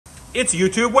It's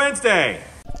YouTube Wednesday.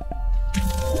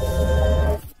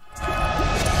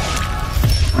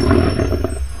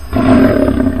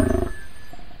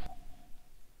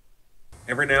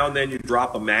 Every now and then you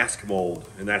drop a mask mold,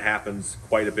 and that happens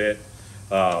quite a bit.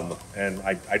 And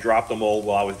I dropped the mold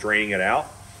while I was draining it out,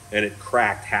 and it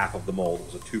cracked half of the mold.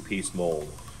 It was a two-piece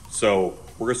mold. So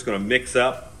we're just gonna mix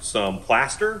up some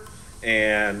plaster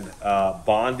and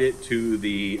bond it to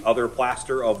the other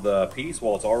plaster of the piece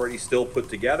while it's already still put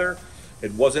together.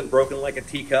 It wasn't broken like a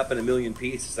teacup in a million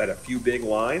pieces. It had a few big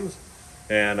lines,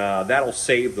 and that'll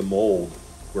save the mold.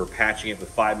 We're patching it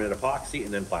with 5-minute epoxy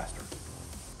and then plaster.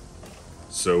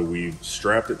 So we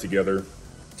strapped it together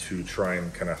to try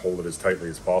and kind of hold it as tightly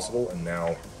as possible, and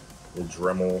now we'll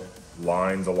Dremel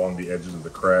lines along the edges of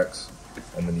the cracks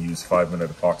and then use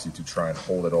 5-minute epoxy to try and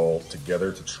hold it all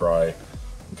together to try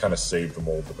and kind of save the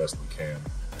mold the best we can.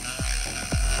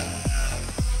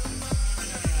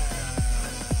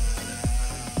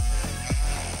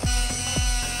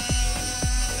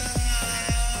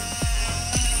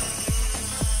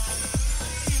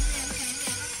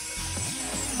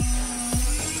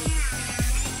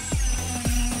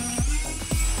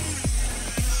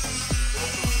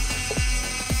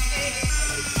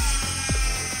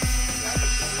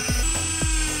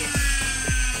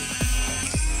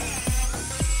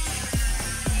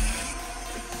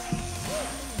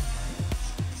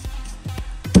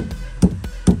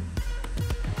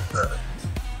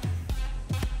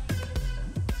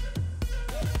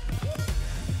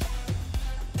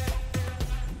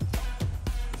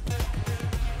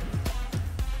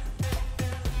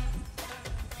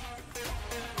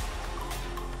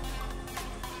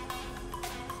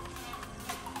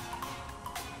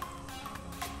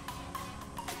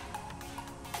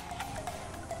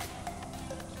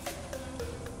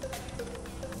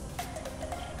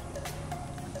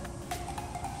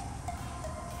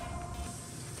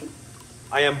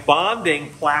 I am bonding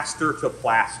plaster to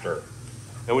plaster.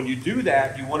 And when you do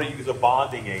that, you want to use a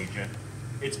bonding agent.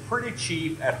 It's pretty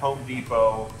cheap at Home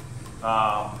Depot.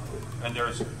 And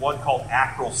there's one called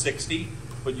Acryl 60,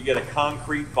 but you get a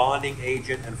concrete bonding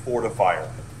agent and fortifier.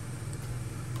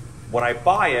 When I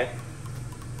buy it,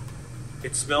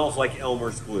 it smells like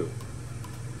Elmer's glue.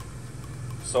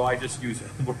 So I just use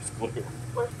Elmer's glue.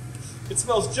 It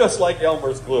smells just like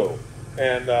Elmer's glue.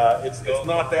 And it's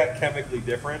not that chemically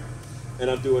different. And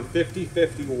I'm doing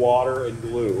 50-50 water and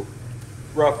glue,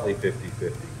 roughly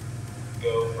 50-50.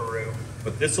 Go Peru.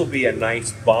 But this will be a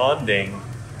nice bonding,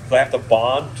 so I have to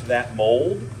bond to that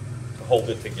mold to hold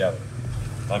it together.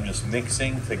 I'm just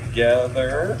mixing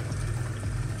together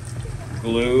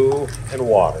glue and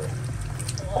water.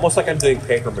 Almost like I'm doing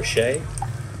paper mache,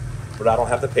 but I don't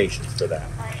have the patience for that.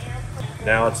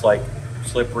 Now it's like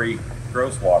slippery,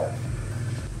 gross water.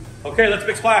 Okay, let's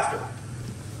mix plaster.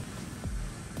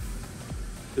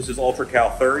 This is Ultra Cal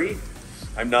 30.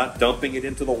 I'm not dumping it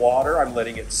into the water. I'm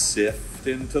letting it sift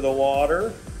into the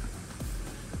water.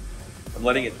 I'm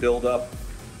letting it build up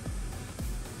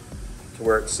to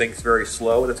where it sinks very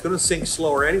slow. And it's going to sink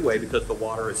slower anyway because the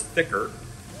water is thicker.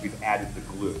 We've added the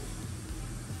glue.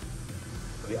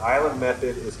 The island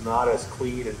method is not as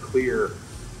clean and clear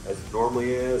as it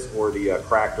normally is, or the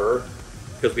cracked earth,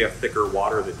 because we have thicker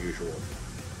water than usual.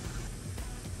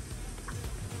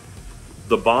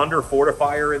 The bonder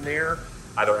fortifier in there,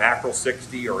 either Acryl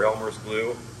 60 or Elmer's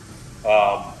glue,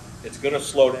 it's going to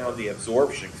slow down the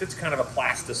absorption. It's kind of a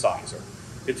plasticizer.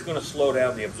 It's going to slow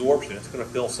down the absorption. It's going to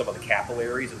fill some of the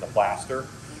capillaries in the plaster.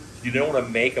 You don't want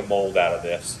to make a mold out of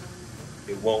this.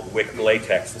 It won't wick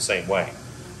latex the same way.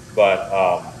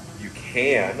 But you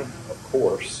can, of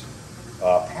course,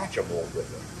 patch a mold with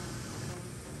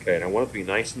it. Okay, and I want it to be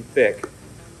nice and thick.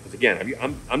 Because again,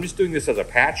 I'm just doing this as a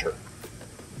patcher.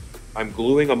 I'm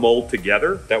gluing a mold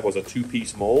together. That was a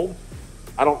two-piece mold.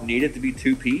 I don't need it to be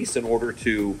two-piece in order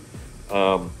to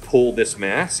pull this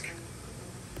mask.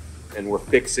 And we're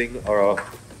fixing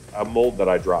a mold that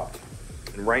I dropped.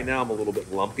 And right now I'm a little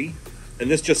bit lumpy.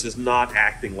 And this just is not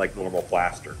acting like normal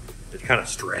plaster. It kind of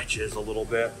stretches a little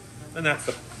bit. And that's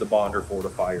the bonder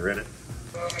fortifier in it.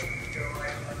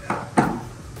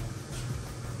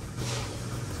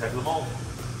 Head the mold.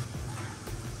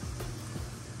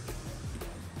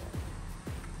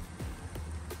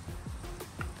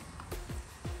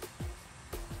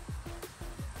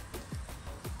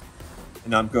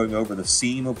 And I'm going over the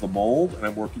seam of the mold, and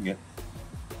I'm working it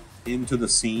into the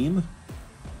seam.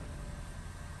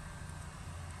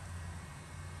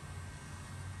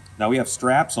 Now we have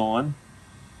straps on.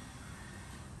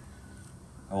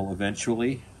 I will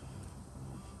eventually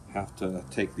have to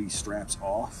take these straps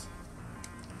off.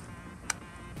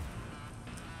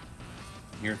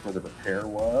 Here's where the repair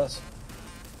was.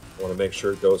 I want to make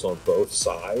sure it goes on both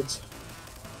sides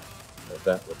of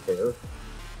that repair.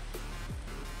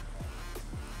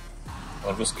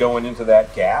 I'm just going into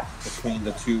that gap between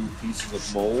the two pieces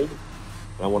of mold.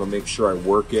 I want to make sure I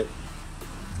work it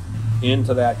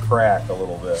into that crack a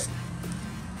little bit.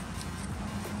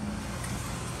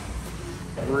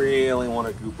 I really want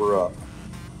to goop her up.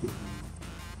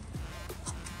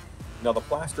 Now the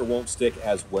plaster won't stick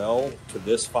as well to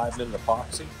this 5-minute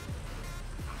epoxy,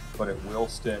 but it will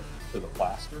stick to the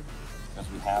plaster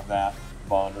because we have that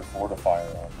bonder fortifier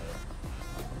on there.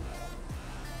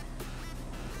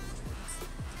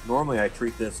 Normally I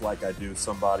treat this like I do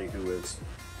somebody who is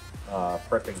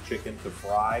prepping chicken to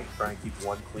fry, trying to keep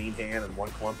one clean hand and one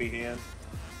clumpy hand.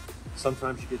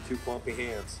 Sometimes you get two clumpy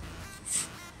hands.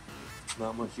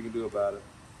 Not much you can do about it.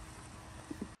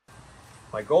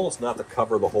 My goal is not to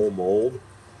cover the whole mold.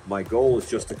 My goal is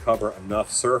just to cover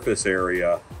enough surface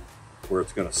area where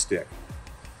it's going to stick.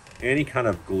 Any kind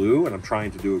of glue, and I'm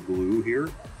trying to do a glue here,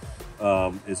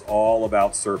 is all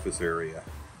about surface area.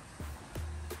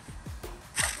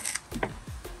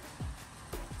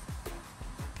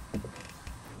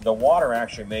 The water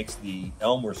actually makes the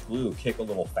Elmer's glue kick a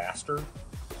little faster.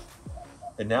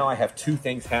 And now I have two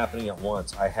things happening at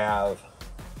once. I have,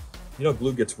 you know,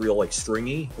 glue gets real like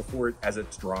stringy as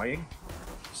it's drying.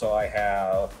 So I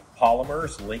have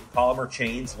polymer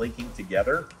chains linking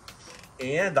together,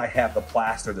 and I have the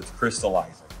plaster that's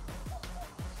crystallizing.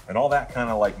 And all that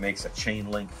kind of like makes a chain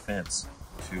link fence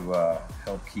to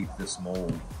help keep this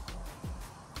mold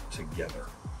together.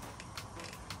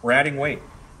 We're adding weight.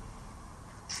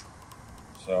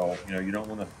 So, you know, you don't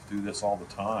want to do this all the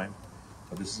time,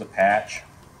 but this is a patch.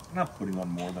 I'm not putting on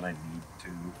more than I need to.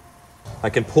 I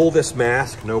can pull this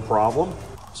mask, no problem.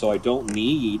 So I don't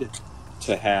need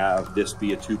to have this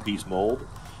be a two-piece mold.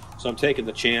 So I'm taking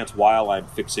the chance while I'm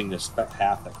fixing this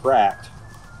half that cracked,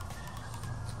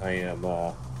 I am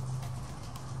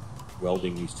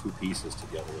welding these two pieces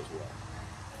together as well.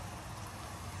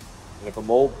 And if a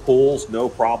mold pulls, no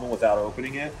problem without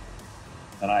opening it,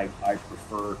 then I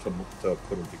prefer to put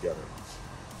them together.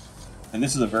 And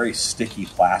this is a very sticky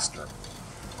plaster.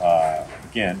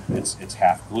 Again, it's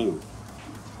half glue.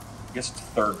 I guess it's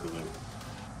third glue.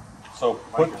 So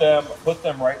put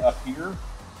them right up here,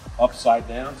 upside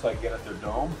down, so I get at their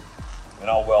dome, and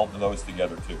I'll weld those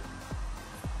together too.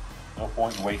 No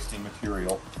point in wasting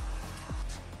material.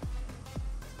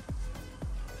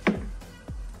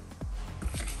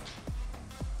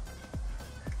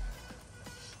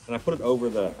 And I put it over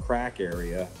the crack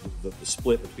area, the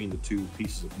split between the two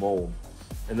pieces of mold,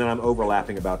 and then I'm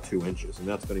overlapping about 2 inches, and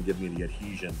that's going to give me the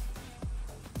adhesion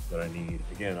that I need.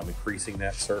 Again, I'm increasing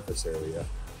that surface area.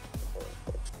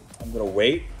 I'm going to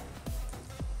wait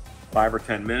 5 or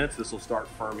 10 minutes. This will start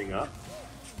firming up,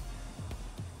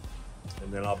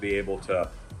 and then I'll be able to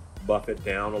buff it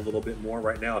down a little bit more.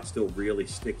 Right now it's still really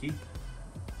sticky,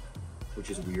 which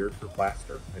is weird for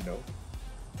plaster, I know.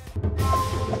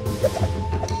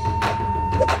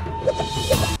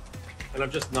 And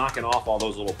I'm just knocking off all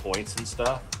those little points and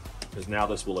stuff, because now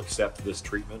this will accept this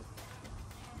treatment.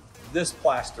 This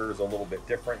plaster is a little bit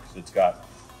different because it's got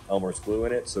Elmer's glue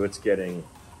in it, so it's getting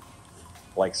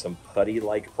like some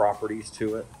putty-like properties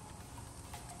to it.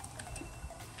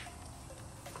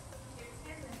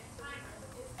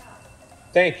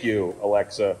 Thank you,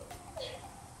 Alexa.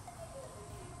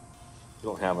 We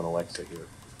don't have an Alexa here.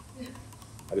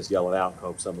 I just yell it out and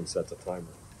hope someone sets a timer.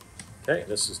 Okay,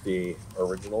 this is the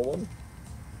original one.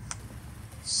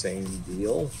 Same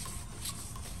deal.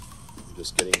 I'm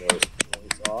just getting those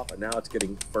points off, and now it's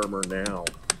getting firmer now.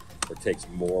 It takes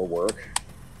more work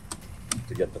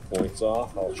to get the points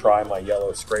off. I'll try my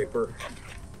yellow scraper.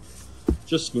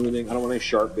 Just smoothing. I don't want any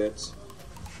sharp bits.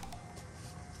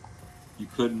 You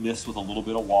could mist with a little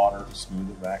bit of water to smooth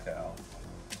it back out.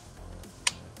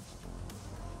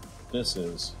 This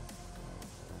is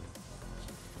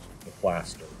the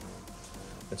plaster.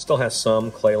 It still has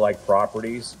some clay-like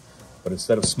properties, but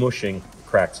instead of smushing, it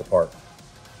cracks apart.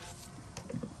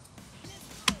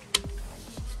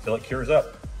 Till it cures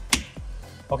up.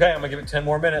 Okay, I'm gonna give it 10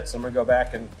 more minutes. I'm gonna go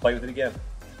back and play with it again.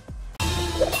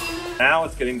 Now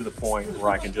it's getting to the point where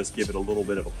I can just give it a little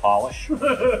bit of a polish.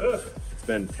 It's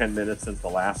been 10 minutes since the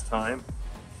last time.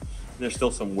 There's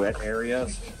still some wet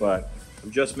areas, but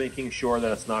I'm just making sure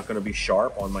that it's not gonna be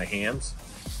sharp on my hands.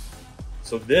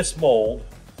 So this mold,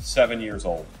 7 years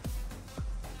old.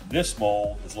 This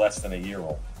mold is less than a year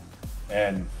old.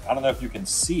 And I don't know if you can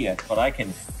see it, but I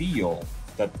can feel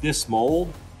that this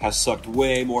mold has sucked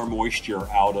way more moisture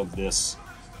out of this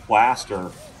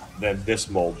plaster than this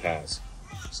mold has.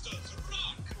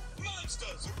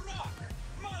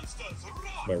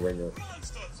 my ringer.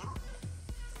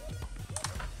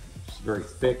 It's very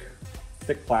thick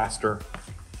plaster,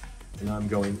 and I'm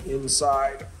going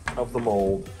inside of the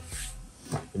mold,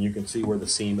 and you can see where the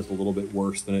seam is a little bit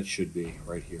worse than it should be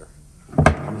right here.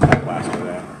 I'm just gonna plaster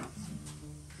that.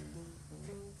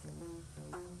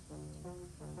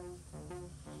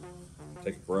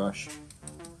 Take a brush,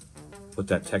 put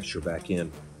that texture back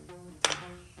in.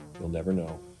 You'll never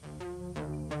know.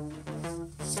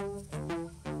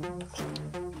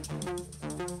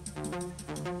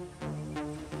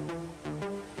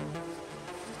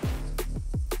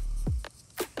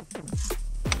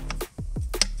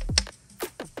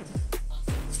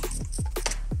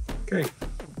 Okay,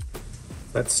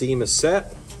 that seam is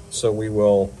set, so we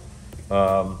will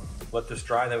let this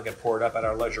dry, then we can pour it up at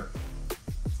our leisure.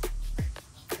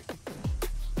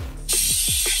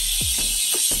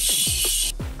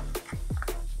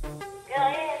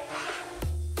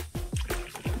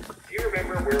 Do you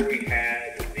remember where we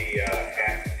had the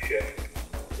hat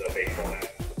shift, the baseball hat?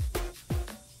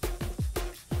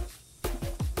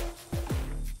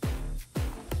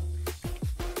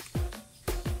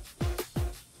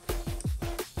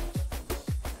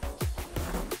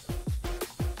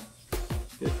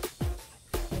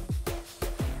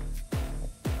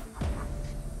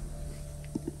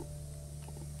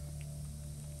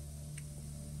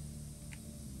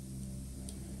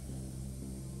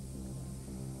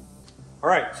 All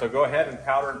right, so go ahead and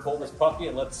powder and pull this puppy,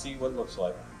 and let's see what it looks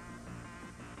like.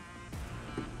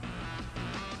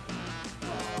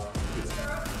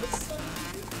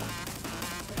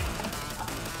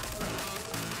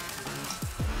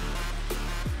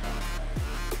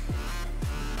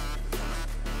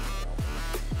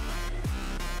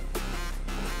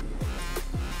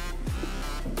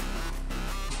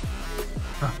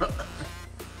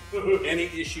 Any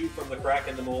issue from the crack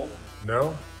in the mold?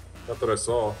 No, not that I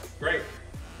saw. Great.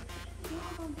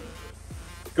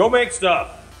 Go make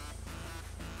stuff.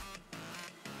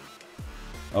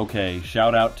 Okay,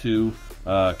 shout out to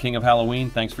King of Halloween.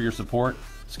 Thanks for your support.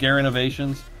 Scare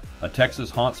Innovations, a Texas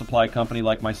haunt supply company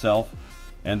like myself,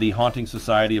 and the Haunting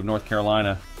Society of North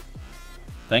Carolina.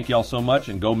 Thank y'all so much,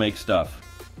 and go make stuff.